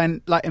to try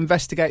and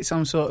investigate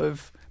some sort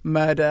of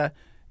murder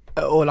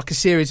or a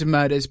series of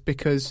murders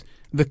because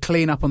the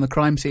clean-up on the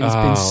crime scene has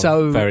been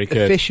so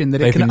efficient that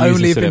it can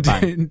only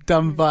have been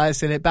done via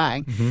Sillet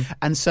Bang. Mm-hmm.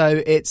 And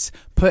so it's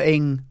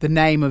putting the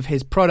name of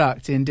his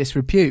product in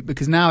disrepute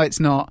because now it's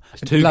not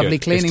a lovely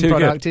cleaning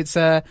product. It's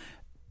a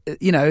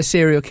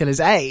serial killer's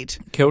aid.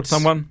 Killed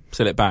someone,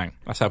 Sillet Bang.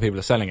 That's how people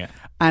are selling it.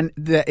 And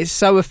it's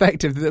so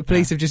effective that the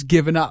police have just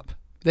given up.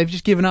 They've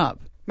just given up.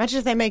 Imagine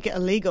if they make it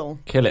illegal.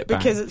 Kill it,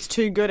 because it's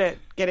too good at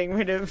getting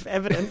rid of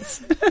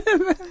evidence.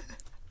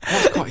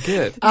 That's quite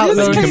good.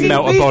 You can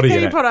melt a body in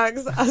it. These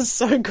products are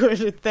so good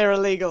if they're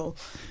illegal.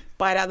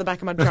 Buy it out the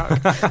back of my truck.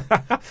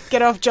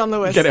 Get off John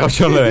Lewis. Get it off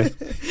John Lewis.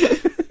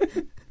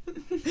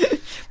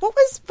 What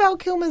was Val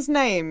Kilmer's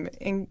name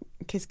in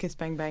Kiss Kiss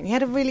Bang Bang? He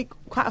had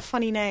quite a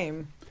funny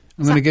name.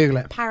 I'm going to Google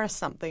it. Paris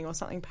something or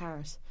something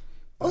Paris.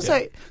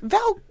 Also,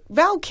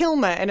 Val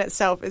Kilmer in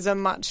itself is a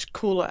much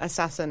cooler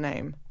assassin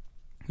name.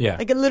 Yeah.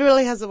 It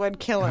literally has the word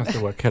kill in it. It has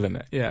the word kill in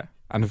it, yeah.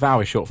 And Val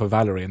is short for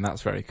Valerie, and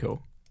that's very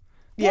cool.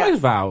 Yeah. What is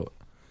Val?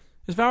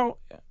 Is Val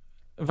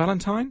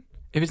Valentine?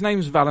 If his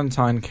name's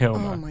Valentine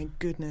Kilmer. Oh my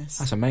goodness.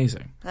 That's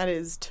amazing. That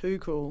is too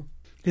cool.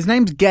 His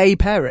name's Gay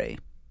Perry.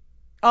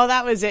 Oh,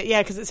 that was it.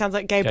 Yeah, because it sounds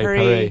like Gay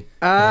Perry.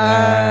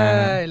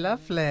 Oh,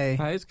 lovely.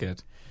 That is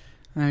good.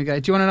 There we go.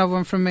 Do you want another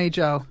one from me,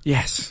 Joel?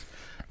 Yes.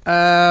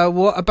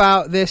 What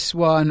about this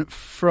one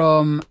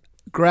from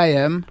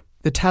Graham?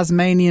 The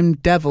Tasmanian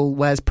Devil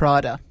Wears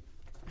Prada.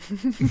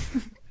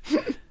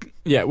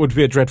 Yeah, it would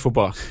be a dreadful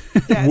boss.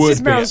 Yeah, it's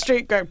just Meryl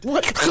Streep going...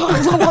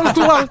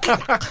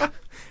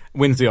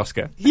 Wins the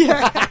Oscar.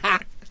 Yeah.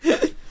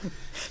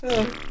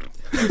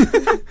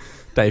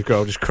 Dave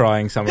Grohl just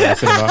crying somewhere in the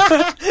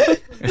cinema.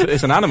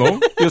 It's an animal.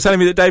 You're telling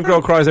me that Dave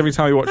Grohl cries every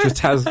time he watches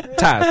Taz?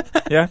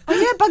 Yeah? Oh,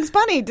 yeah, Bugs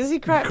Bunny. Does he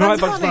cry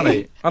Bugs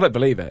Bunny? I don't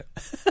believe it.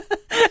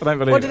 I don't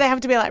believe it. Or do they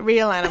have to be like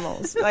real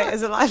animals? Like,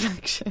 as a live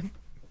action?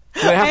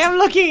 I am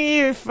looking at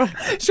you for...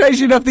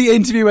 Strangely enough, the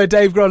interview where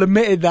Dave Grohl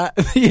admitted that,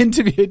 the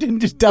interview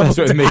didn't just double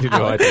down. That's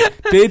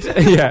what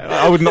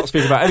I would not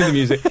speak about any of the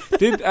music.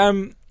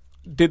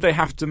 Did they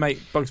have to make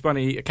Bugs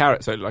Bunny eat a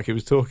carrot so it looked like he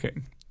was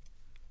talking?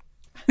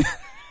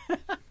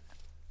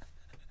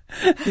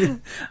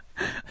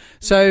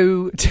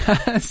 So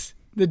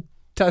the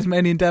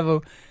Tasmanian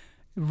Devil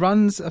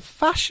runs a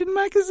fashion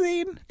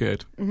magazine.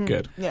 Good.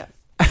 Yeah.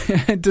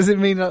 Does it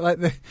mean like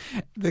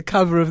the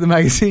cover of the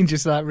magazine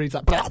just like reads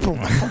like... That's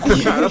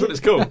what it's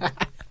called.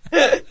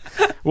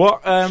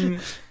 What,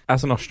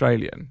 as an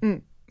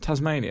Australian,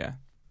 Tasmania?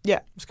 Yeah.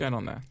 What's going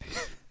on there?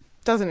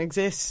 Doesn't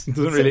exist. It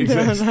doesn't really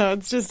exist. No,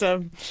 it's just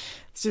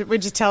we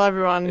just tell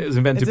everyone. It was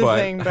invented by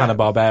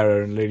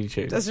Hanna-Barbera and Looney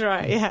Tunes. That's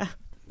right, yeah.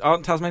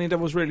 Aren't Tasmanian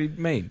devils really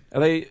mean? Are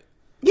they?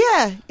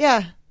 Yeah.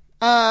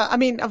 I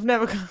mean, I've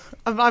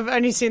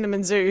only seen them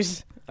in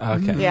zoos.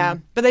 Okay. Yeah,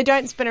 but they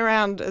don't spin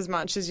around as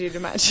much as you'd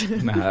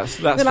imagine. No, that's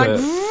They're like...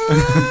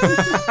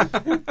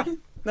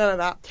 None of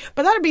that.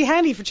 But that'd be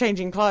handy for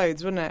changing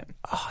clothes, wouldn't it?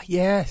 Oh,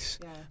 yes.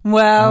 Yeah.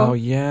 Well... Oh,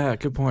 yeah,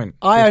 good point.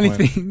 I only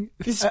think...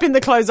 You spin the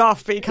clothes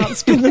off, but you can't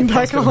spin them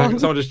back on.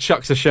 Someone just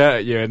chucks a shirt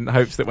at you and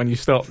hopes that when you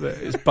stop, that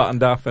it's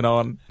buttoned up and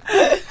on.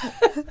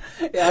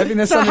 Yeah, I think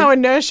that's not how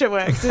inertia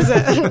works, is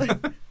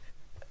it?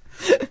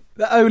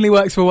 That only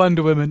works for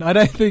Wonder Woman. I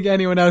don't think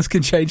anyone else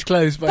can change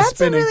clothes by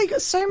spinning. That's a really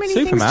good... So many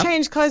things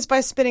change clothes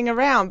by spinning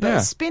around, but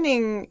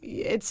spinning,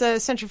 it's a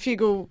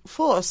centrifugal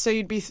force, so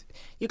your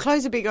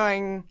clothes would be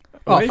going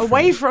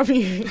away from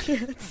you.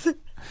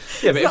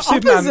 Yeah, but if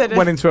Superman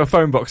went into a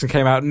phone box and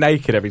came out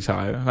naked every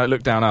time, like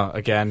looked down,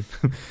 again,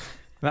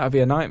 that would be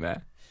a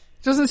nightmare.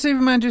 Doesn't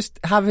Superman just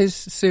have his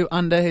suit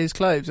under his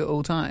clothes at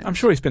all times? I'm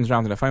sure he spins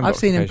around in a phone box. I've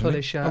seen him pull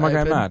his shirt. Am I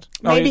going mad?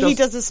 Maybe he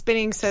does the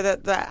spinning so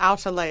that the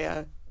outer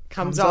layer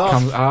comes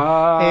off.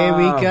 Here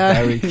we go.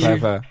 Very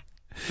clever.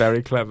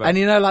 Very clever. And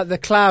you know, like the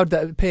cloud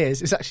that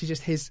appears, it's actually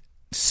just his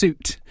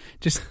suit,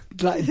 just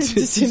like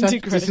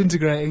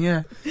disintegrating.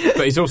 Yeah.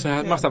 But he's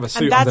also must have a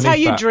suit. And that's how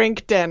you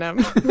drink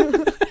denim.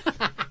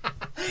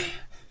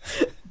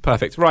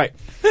 Perfect. Right.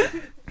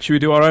 Should we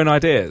do our own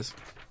ideas?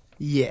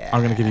 Yeah. I'm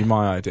going to give you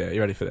my idea. Are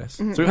you ready for this?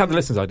 Mm-hmm. So we've had the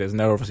listeners' ideas, and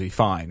they're obviously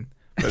fine.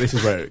 But this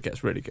is where it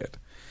gets really good.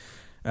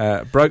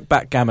 Broke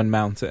Backgammon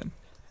Mountain.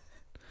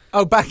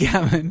 Oh,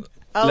 backgammon.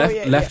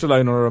 Left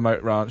alone on a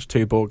remote ranch,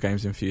 two board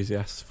games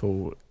enthusiasts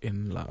fall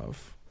in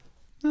love.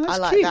 Oh, I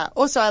like that.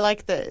 Also, I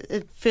like that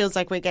it feels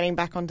like we're getting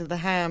back onto the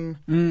ham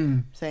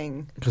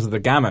thing. Because of the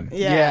gammon.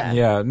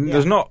 Yeah.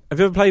 There's not... Have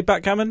you ever played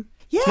backgammon?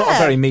 Yeah. It's not a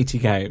very meaty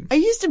game. I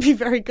used to be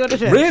very good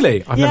at it.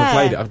 Really? I've never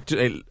played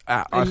it.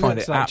 I find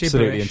it like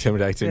absolutely gibberish.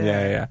 Intimidating.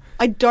 Yeah.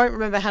 I don't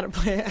remember how to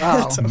play it.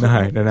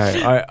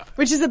 No.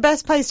 Which is the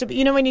best place to be.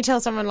 You know when you tell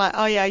someone like,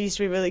 oh yeah, I used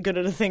to be really good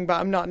at a thing, but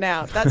I'm not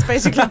now. That's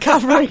basically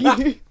covering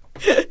you.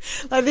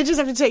 Like they just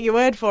have to take your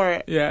word for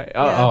it. Yeah.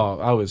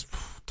 I was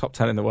top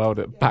 10 in the world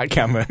at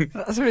backgammon.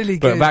 That's really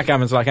good. But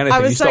backgammon's like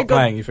anything. You stop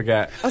playing, you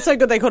forget. I was so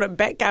good they called it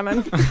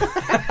Beckgammon.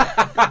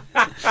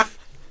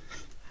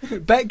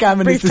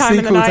 Backgammon is the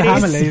sequel to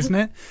Hammerley, isn't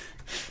it?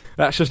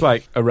 That's just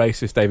like a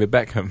racist David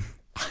Beckham.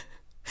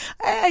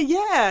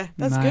 Yeah,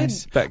 that's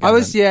nice. good. I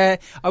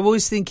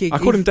was thinking... I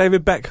called him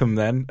David Beckham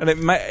then, and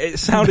it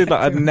sounded like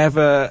I'd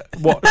never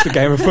watched a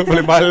game of football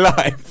in my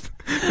life,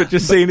 but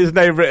just seen his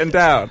name written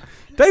down.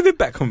 David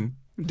Beckham.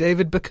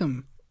 David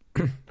Beckham.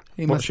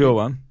 What's your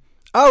one?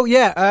 Oh,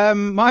 yeah.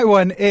 My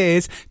one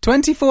is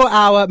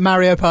 24-hour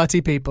Mario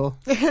Party people.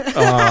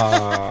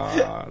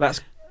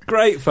 That's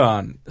great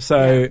fun.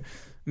 So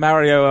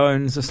Mario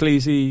owns a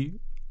sleazy...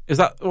 Is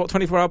that what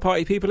 24-hour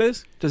Party people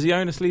is? Does he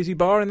own a sleazy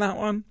bar in that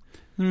one?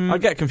 I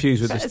get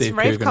confused with the Steve Coogan.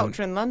 It's rave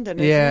culture in London,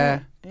 isn't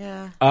it?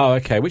 Yeah. Oh,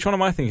 okay. Which one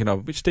am I thinking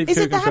of? Which Steve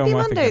Coogan film am I thinking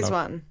of? Is it the Happy Mondays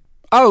one?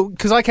 Oh,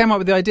 because I came up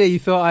with the idea. You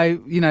thought I,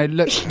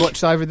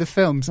 watched over the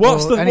films.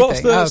 What's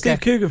the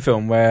Steve Coogan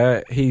film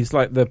where he's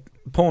like the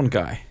porn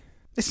guy?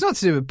 It's not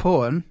to do with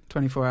porn.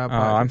 24-hour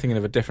Party. Oh, I'm thinking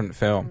of a different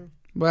film.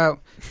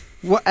 Well,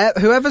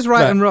 whoever's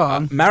right and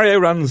wrong. Mario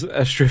runs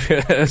a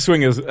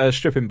swingers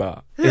stripping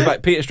bar. He's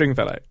like Peter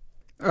Stringfellow.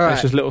 Right.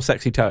 It's just little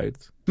sexy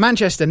toads.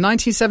 Manchester,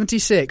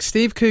 1976.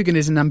 Steve Coogan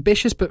is an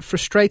ambitious but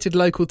frustrated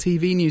local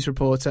TV news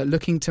reporter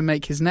looking to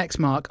make his next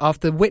mark.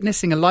 After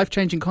witnessing a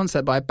life-changing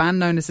concert by a band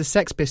known as the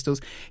Sex Pistols,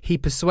 he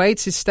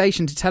persuades his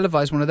station to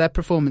televise one of their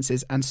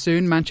performances, and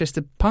soon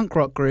Manchester punk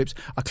rock groups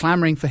are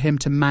clamouring for him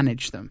to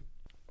manage them.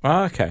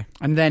 Oh, okay.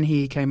 And then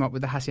he came up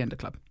with the Hacienda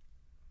Club.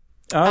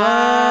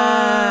 Yeah.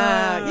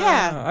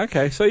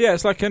 Okay, so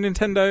it's like a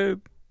Nintendo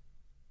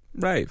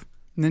rave.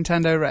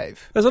 Nintendo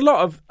rave. There's a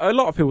lot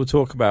of people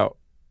talk about,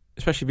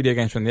 especially video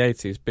games from the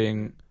 80s,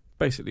 being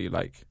basically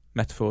like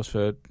metaphors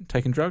for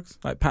taking drugs,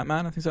 like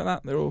Pac-Man and things like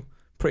that. They're all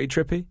pretty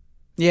trippy.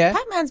 Yeah.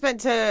 Pac-Man's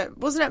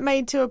wasn't it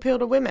made to appeal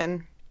to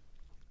women?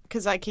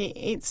 Because like he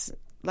eats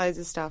loads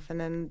of stuff, and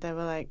then they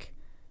were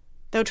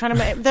trying to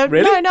make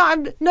really?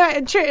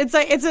 No, true. It's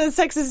like it's a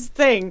sexist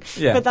thing.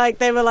 Yeah. But like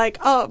they were like,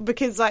 oh,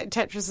 because like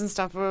Tetris and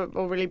stuff were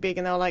all really big,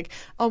 and they were like,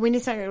 oh, we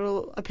need something that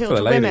will appeal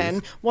to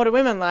women. What are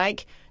women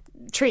like?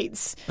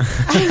 Treats.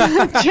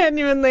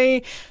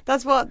 Genuinely,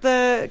 that's what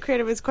the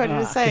creator was quoted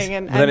as saying.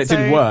 And then it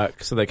didn't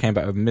work, so they came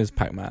back with Ms.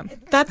 Pac-Man.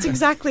 That's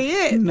exactly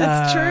it. No.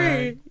 That's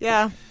true.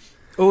 Yeah.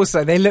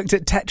 Also, they looked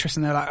at Tetris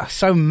and they're like, oh,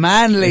 so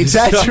manly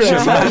Tetris. Such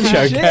a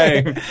macho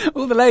game.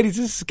 All the ladies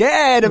are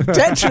scared of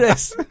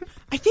Tetris.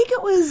 I think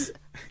it was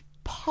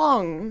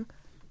Pong.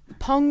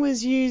 Pong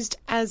was used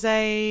as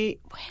where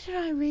did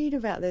I read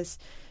about this?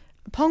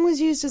 Pong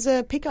was used as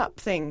a pickup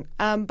thing,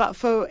 but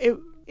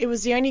it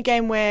was the only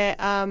game where,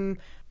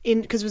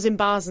 because it was in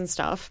bars and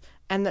stuff,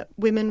 and that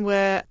women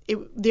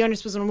the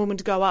onus was on a woman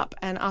to go up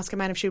and ask a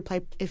man if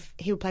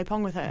he would play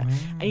Pong with her,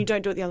 and you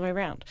don't do it the other way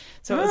around.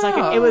 So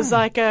it was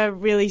like a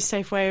really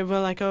safe way of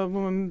like a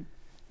woman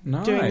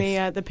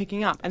doing the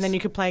picking up, and then you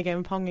could play a game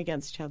of Pong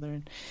against each other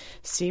and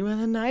see where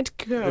the night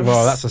goes.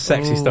 Well, that's a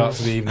sexy start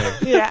to the evening.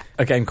 Yeah,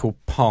 a game called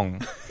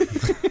Pong.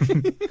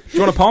 Do you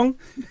want a Pong?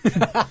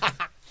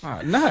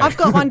 No. I've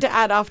got one to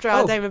add after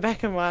our David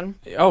Beckham one.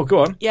 Oh, go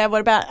on. Yeah,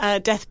 what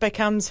about Death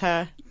Becomes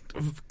Her?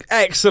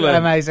 Excellent.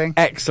 Amazing.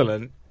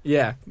 Excellent.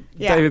 Yeah.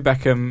 David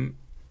Beckham.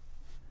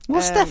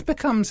 What's Death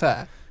Becomes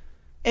Her?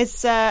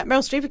 It's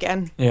Meryl Streep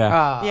again.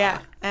 Yeah.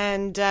 Yeah.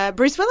 And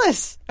Bruce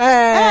Willis.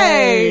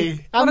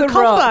 Hey! On the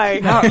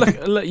combo. Now,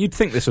 look, you'd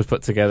think this was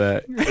put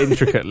together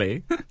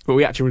intricately, but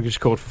we actually just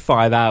recorded for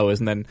 5 hours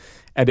and then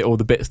edit all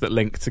the bits that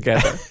link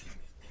together.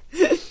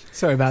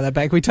 Sorry about that,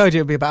 Beck. We told you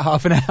it would be about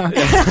half an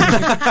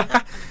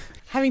hour.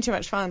 Having too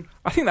much fun.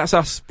 I think that's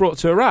us brought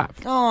to a wrap.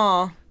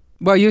 Aww.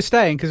 Well, you're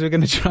staying because we're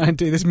going to try and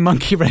do this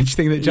monkey wrench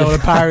thing that Joel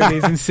apparently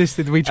has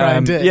insisted we try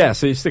and do. Yeah,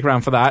 so you stick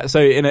around for that. So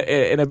in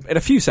a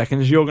few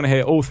seconds, you're going to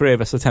hear all three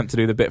of us attempt to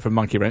do the bit from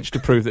Monkey Wrench to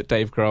prove that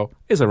Dave Grohl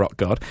is a rock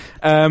god.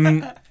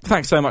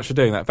 Thanks so much for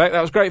doing that, Beck.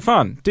 That was great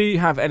fun. Do you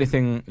have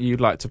anything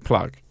you'd like to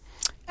plug?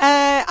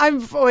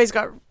 I've always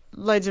got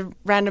loads of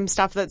random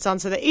stuff that's on,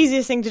 so the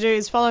easiest thing to do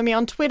is follow me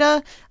on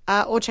Twitter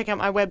or check out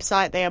my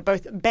website. They are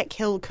both Beck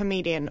Hill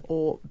Comedian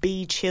or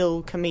B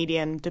Chill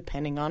Comedian,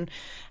 depending on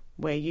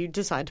where you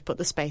decide to put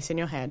the space in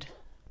your head.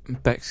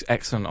 Beck's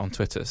excellent on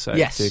Twitter, so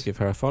yes, do give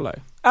her a follow.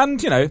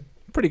 And,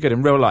 pretty good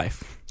in real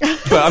life.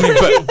 But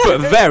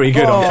very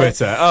good on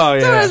Twitter. Oh, yeah.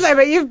 Don't want to say,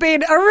 but you've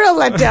been a real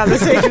letdown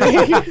this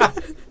evening.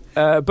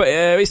 But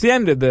it's the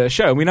end of the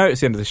show, and we know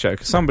it's the end of the show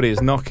because somebody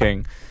is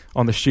knocking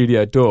on the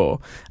studio door,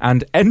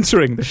 and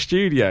entering the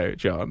studio,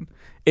 John,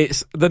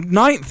 it's the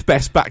 9th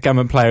best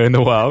backgammon player in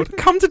the world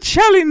come to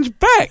challenge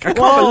Beck. I can't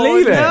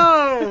believe it.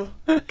 No.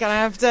 Gonna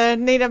have to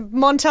need a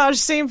montage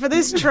scene for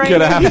this training.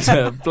 Gonna have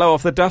to blow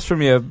off the dust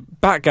from your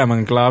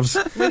backgammon gloves.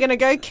 We're gonna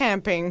go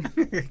camping.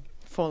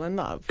 Fall in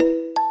love.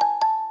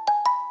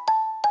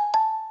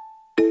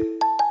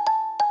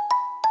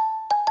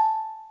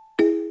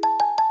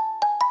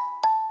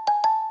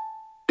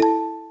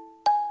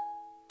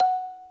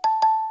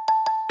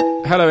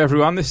 Hello,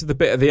 everyone. This is the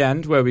bit at the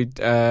end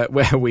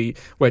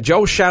where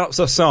Joel shouts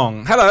a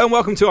song. Hello, and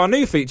welcome to our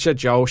new feature,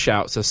 Joel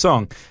Shouts a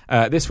Song.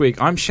 This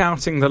week, I'm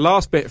shouting the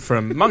last bit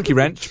from Monkey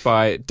Wrench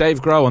by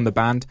Dave Grohl and the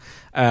band,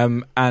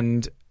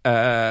 and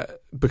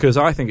because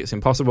I think it's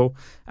impossible,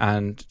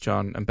 and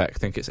John and Beck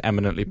think it's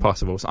eminently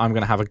possible, so I'm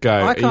going to have a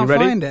go. I can't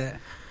find it.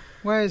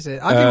 Where is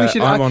it? I think we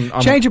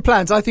should change of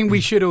plans. I think we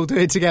should all do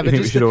it together. You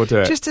think we should all do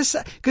it? Just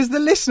because the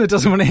listener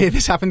doesn't want to hear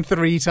this happen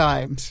 3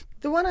 times.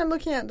 The one I'm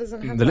looking at doesn't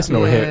have the listener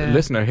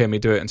will hear me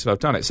do it until I've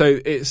done it. So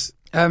it's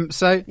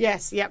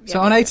yes, yep.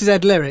 So on A to Z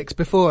lyrics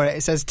before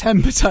it says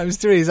temper times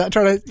 3. Is that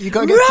trying to? You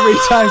got to get 3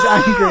 times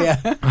angrier.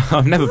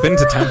 I've never been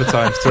to temper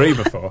times 3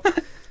 before.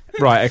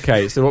 Right.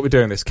 Okay. So what we're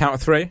doing this count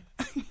of 3.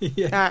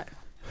 Yeah.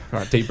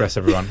 Right, deep breaths,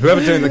 everyone.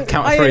 Whoever doing the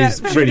count of 3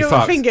 is really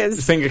fucked.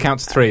 Fingers. Finger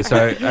counts 3. So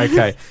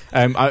okay,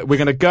 we're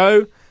going to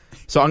go.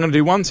 So I'm going to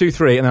do 1, 2,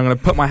 3, and then I'm going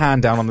to put my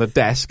hand down on the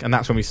desk, and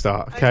that's when we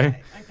start.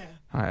 Okay.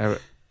 All right.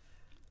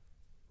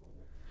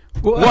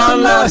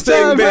 One last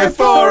thing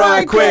before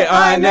I quit.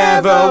 I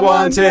never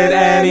wanted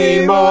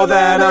any more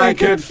than I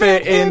could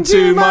fit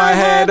into my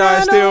head.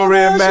 I still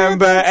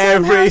remember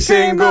every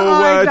single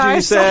word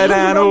you said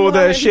and all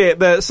the shit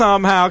that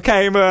somehow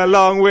came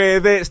along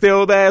with it.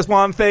 Still, there's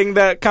one thing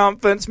that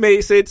comforts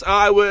me since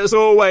I was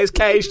always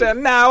caged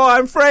and now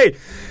I'm free.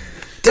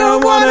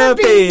 Don't wanna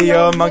be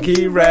your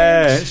monkey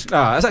wrench.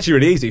 That's actually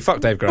really easy. Fuck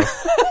Dave Grohl.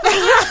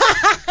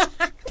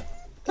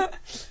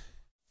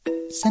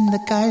 Send the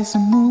guys a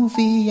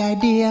movie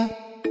idea.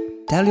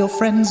 Tell your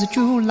friends that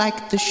you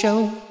like the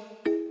show.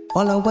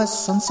 Follow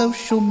us on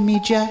social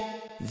media.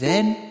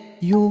 Then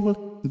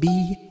you'll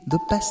be the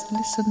best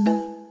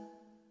listener.